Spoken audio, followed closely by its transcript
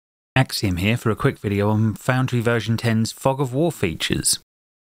Axiom here for a quick video on Foundry version 10's Fog of War features.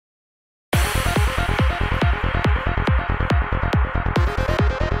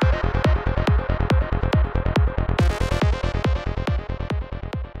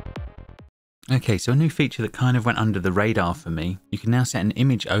 Okay, so a new feature that kind of went under the radar for me. You can now set an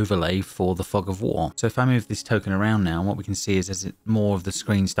image overlay for the Fog of War. So if I move this token around now, what we can see is as more of the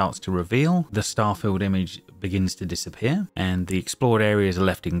screen starts to reveal, the starfield image begins to disappear, and the explored areas are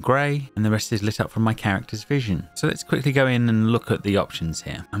left in grey, and the rest is lit up from my character's vision. So let's quickly go in and look at the options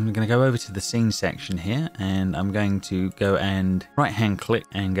here. I'm going to go over to the scene section here, and I'm going to go and right-hand click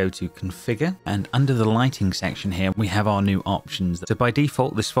and go to Configure. And under the lighting section here, we have our new options. So by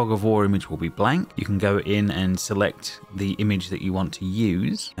default, this Fog of War image will be blank. You can go in and select the image that you want to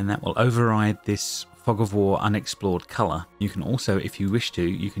use, and that will override this Fog of War unexplored color. You can also, if you wish to,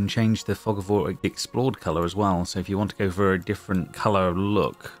 you can change the Fog of War explored color as well. So if you want to go for a different color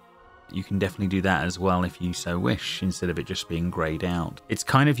look, you can definitely do that as well if you so wish, instead of it just being grayed out. It's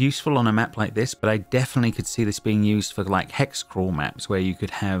kind of useful on a map like this, but I definitely could see this being used for like hex crawl maps, where you could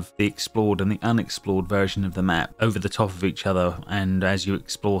have the explored and the unexplored version of the map over the top of each other, and as you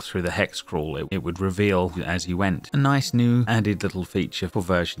explore through the hex crawl, it would reveal as you went. A nice new added little feature for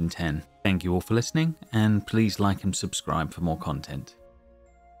version 10. Thank you all for listening, and please like and subscribe for more content.